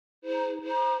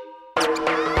Welcome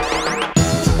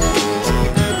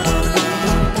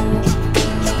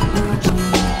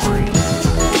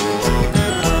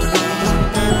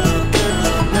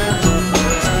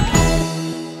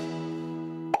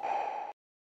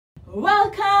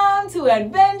to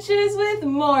Adventures with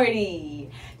Morty.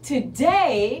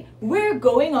 Today, we're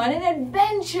going on an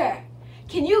adventure.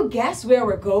 Can you guess where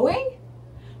we're going?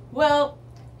 Well,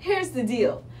 here's the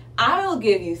deal. I will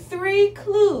give you 3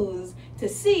 clues to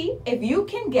see if you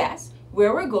can guess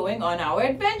where we're going on our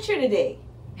adventure today.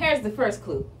 Here's the first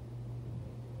clue.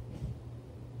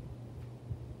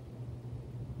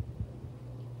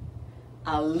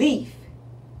 A leaf.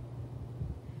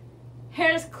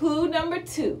 Here's clue number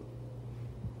 2.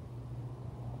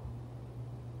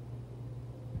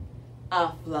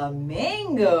 A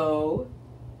flamingo.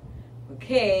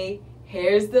 Okay,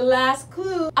 here's the last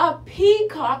clue. A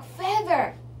peacock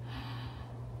feather.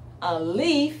 A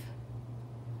leaf,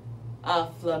 a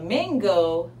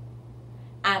flamingo,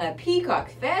 and a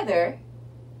peacock feather.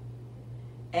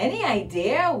 Any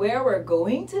idea where we're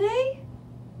going today?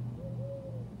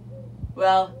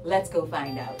 Well, let's go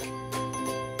find out.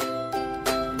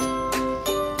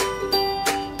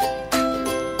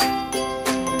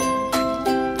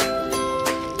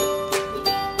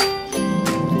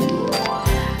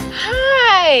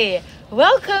 Hi!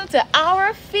 Welcome to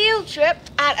our field trip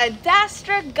at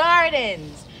Adastra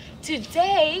Gardens.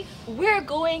 Today, we're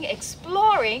going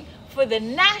exploring for the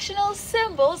national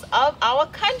symbols of our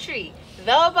country,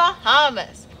 the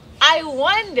Bahamas. I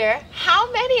wonder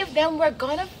how many of them we're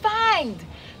gonna find.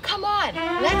 Come on,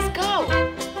 let's go.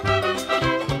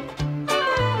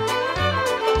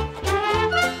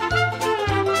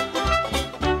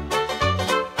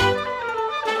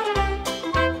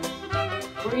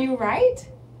 Were you right?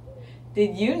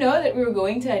 Did you know that we were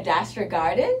going to Adastra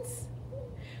Gardens?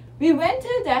 We went to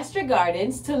Adastra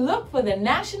Gardens to look for the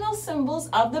national symbols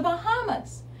of the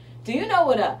Bahamas. Do you know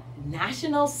what a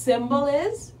national symbol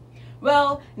is?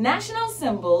 Well, national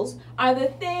symbols are the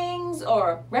things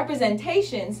or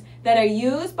representations that are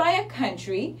used by a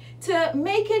country to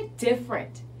make it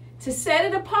different, to set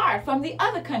it apart from the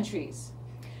other countries.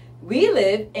 We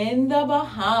live in the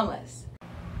Bahamas.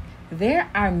 There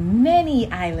are many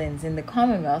islands in the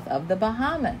Commonwealth of the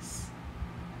Bahamas.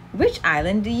 Which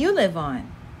island do you live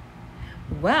on?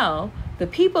 Well, the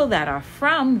people that are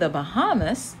from the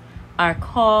Bahamas are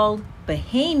called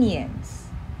Bahamians.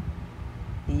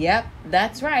 Yep,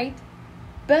 that's right,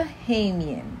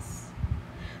 Bahamians.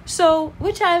 So,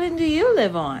 which island do you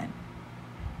live on?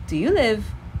 Do you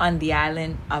live on the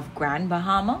island of Grand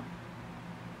Bahama?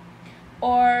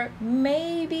 Or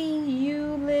maybe you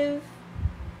live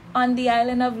on the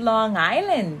island of Long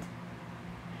Island?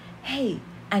 Hey,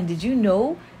 and did you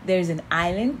know there's an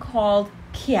island called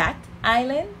Cat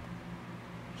Island?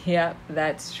 Yep,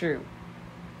 that's true.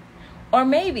 Or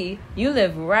maybe you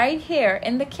live right here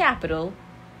in the capital,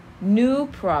 New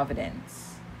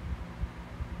Providence.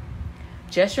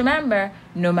 Just remember,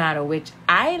 no matter which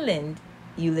island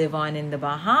you live on in the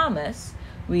Bahamas,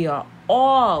 we are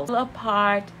all a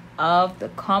part of the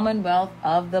Commonwealth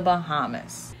of the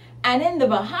Bahamas. And in the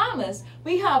Bahamas,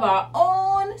 we have our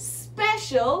own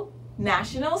special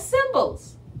national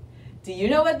symbols. Do you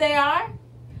know what they are?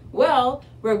 Well,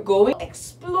 we're going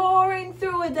exploring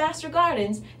through Adastra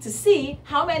Gardens to see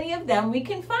how many of them we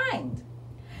can find.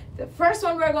 The first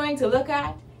one we're going to look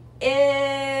at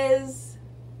is,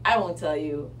 I won't tell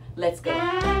you. Let's go.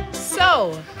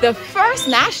 So, the first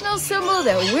national symbol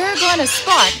that we're going to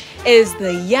spot is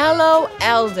the yellow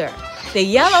elder. The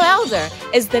yellow elder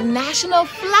is the national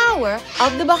flower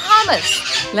of the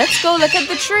Bahamas. Let's go look at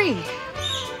the tree.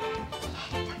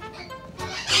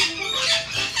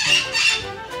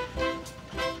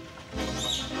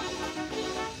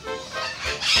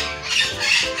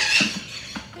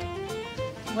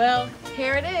 Well,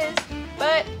 here it is,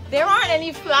 but there aren't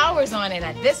any flowers on it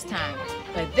at this time.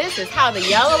 But this is how the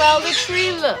yellow elder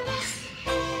tree looks.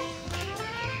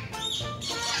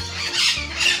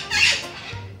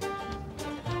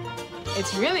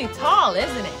 It's really tall,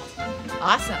 isn't it?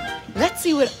 Awesome. Let's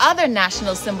see what other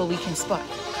national symbol we can spot.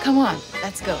 Come on,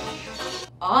 let's go.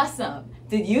 Awesome.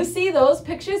 Did you see those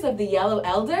pictures of the yellow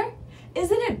elder?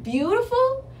 Isn't it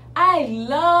beautiful? I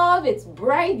love its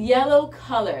bright yellow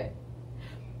color.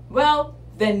 Well,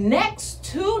 the next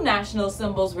 2 national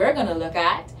symbols we're going to look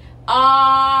at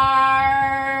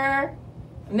are...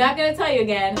 I'm not going to tell you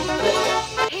again.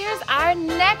 Here's our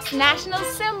next national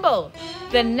symbol,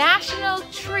 the national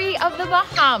tree of the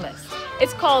Bahamas.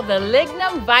 It's called the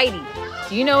Lignum Vitae.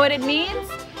 Do you know what it means?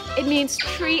 It means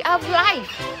tree of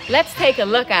life. Let's take a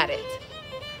look at it.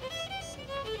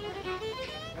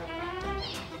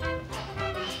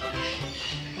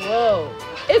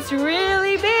 It's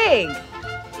really big.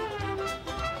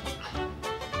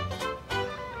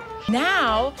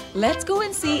 Now, let's go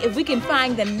and see if we can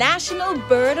find the national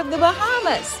bird of the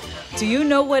Bahamas. Do you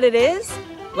know what it is?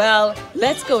 Well,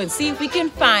 let's go and see if we can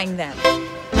find them.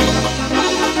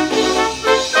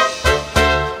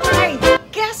 Hey,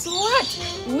 guess what?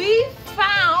 We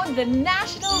found the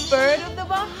national bird of the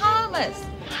Bahamas.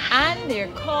 And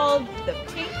they're called the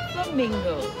pink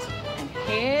flamingos. And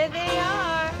here they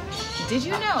are. Did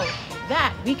you know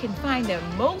that we can find them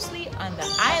mostly on the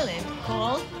island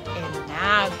called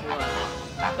Inagua?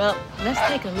 Well, let's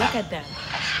take a look at them.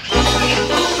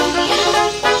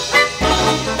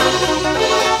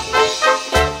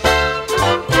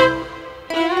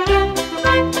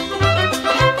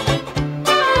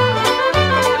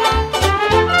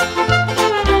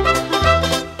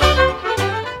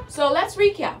 So let's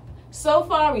recap. So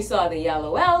far we saw the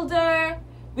yellow elder,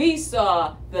 we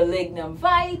saw the lignum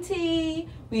vitae,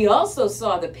 we also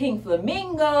saw the pink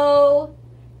flamingo.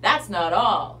 That's not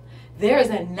all. There's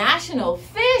a national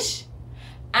fish.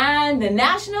 And the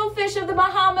national fish of the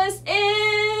Bahamas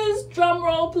is, drum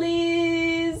roll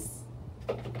please,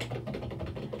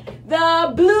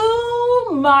 the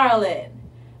blue marlin.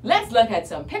 Let's look at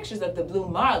some pictures of the blue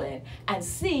marlin and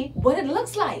see what it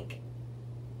looks like.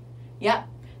 Yep,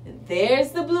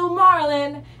 there's the blue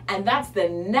marlin, and that's the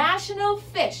national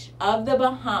fish of the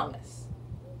Bahamas.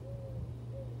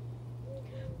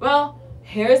 Well,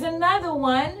 here's another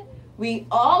one. We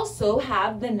also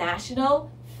have the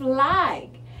national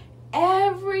flag.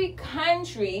 Every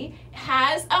country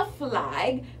has a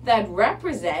flag that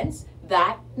represents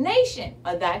that nation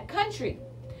or that country.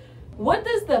 What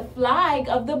does the flag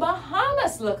of the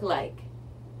Bahamas look like?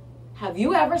 Have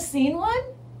you ever seen one?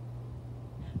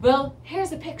 Well,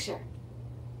 here's a picture.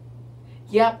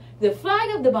 Yep, the flag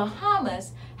of the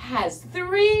Bahamas has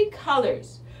 3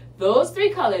 colors. Those 3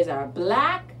 colors are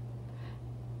black,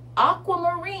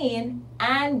 aquamarine,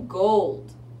 and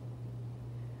gold.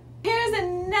 Here's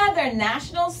another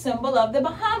national symbol of the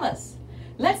Bahamas.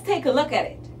 Let's take a look at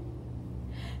it.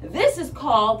 This is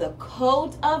called the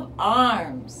coat of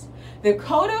arms. The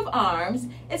coat of arms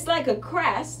is like a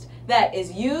crest that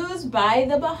is used by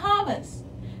the Bahamas.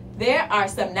 There are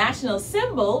some national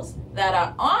symbols that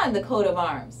are on the coat of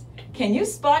arms. Can you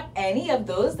spot any of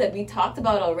those that we talked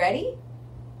about already?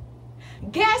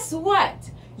 Guess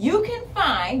what? You can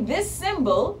find this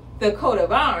symbol, the coat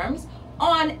of arms,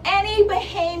 on any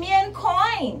Bahamian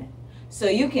coin. So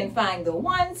you can find the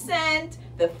 1 cent,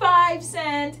 the 5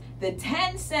 cent, the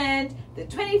 10 cent, the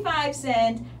 25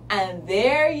 cent, and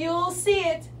there you'll see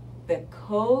it, the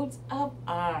coat of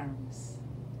arms.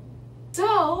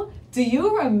 So, do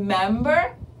you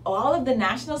remember all of the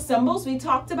national symbols we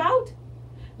talked about?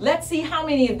 Let's see how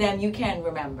many of them you can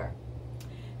remember.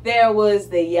 There was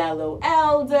the yellow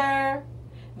elder,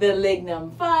 the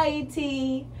lignum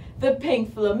vitae, the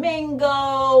pink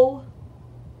flamingo.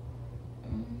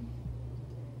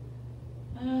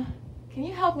 Can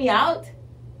you help me out?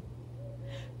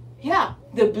 Yeah,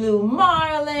 the blue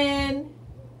marlin.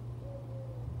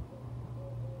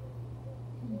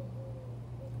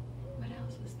 What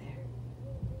else was there?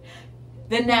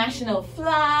 The national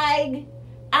flag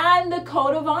and the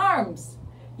coat of arms.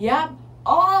 Yep,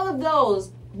 all of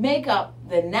those make up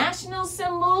the national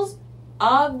symbols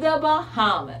of the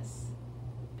Bahamas.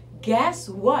 Guess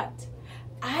what?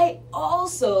 I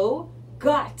also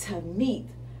got to meet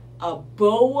a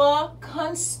boa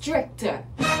constrictor.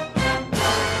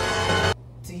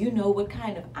 Do you know what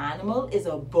kind of animal is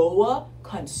a boa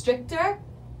constrictor?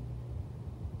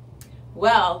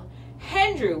 Well,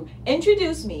 Andrew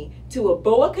introduced me to a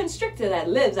boa constrictor that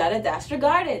lives at Adastra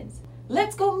Gardens.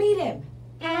 Let's go meet him.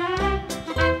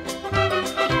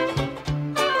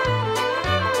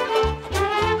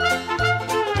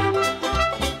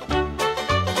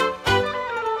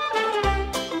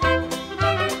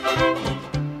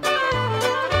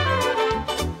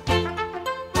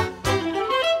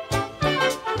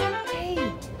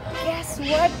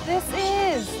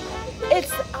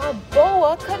 It's a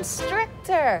boa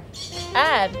constrictor,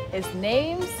 and his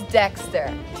name's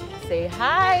Dexter. Say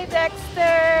hi,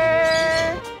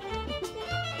 Dexter.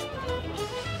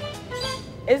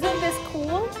 Isn't this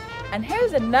cool? And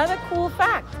here's another cool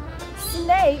fact.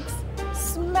 Snakes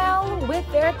smell with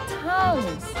their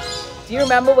tongues. Do you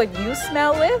remember what you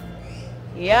smell with?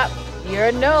 Yep,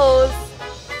 your nose.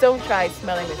 Don't try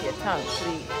smelling with your tongue,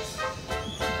 please.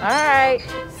 All right,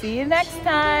 see you next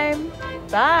time.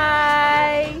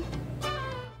 Bye.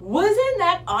 Wasn't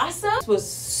that awesome? It was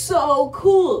so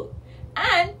cool.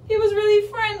 And he was really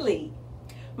friendly.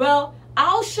 Well,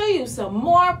 I'll show you some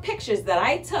more pictures that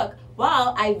I took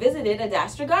while I visited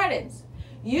Adastra Gardens.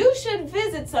 You should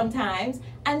visit sometimes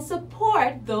and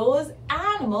support those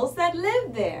animals that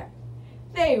live there.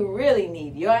 They really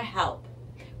need your help.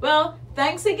 Well,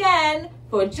 thanks again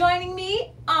for joining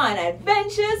me on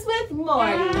Adventures with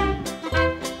Morty.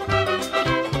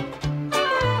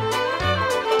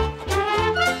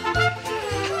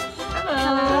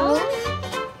 Hello.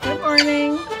 Good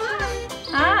morning.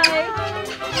 Hi.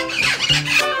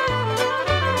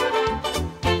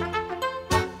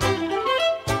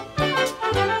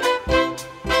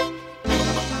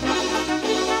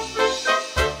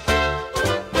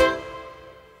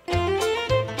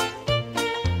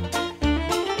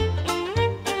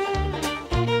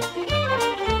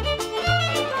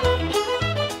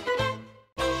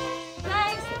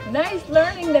 Nice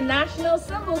learning the national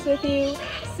symbols with you.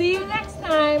 See you next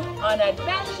time on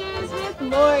Adventures with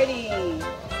Morty.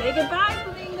 Say goodbye,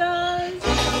 flamingos.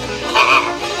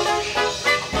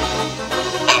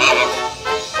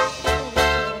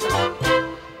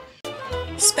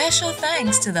 Special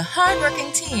thanks to the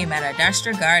hardworking team at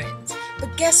Adastra Gardens.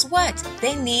 But guess what?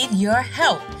 They need your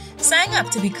help. Sign up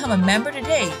to become a member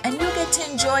today and you'll get to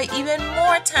enjoy even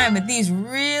more time with these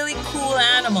really cool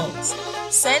animals.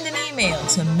 Send an email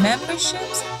to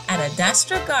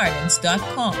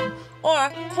memberships@adastragardens.com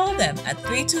or call them at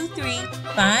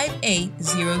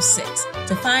 323-5806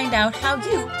 to find out how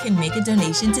you can make a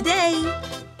donation today.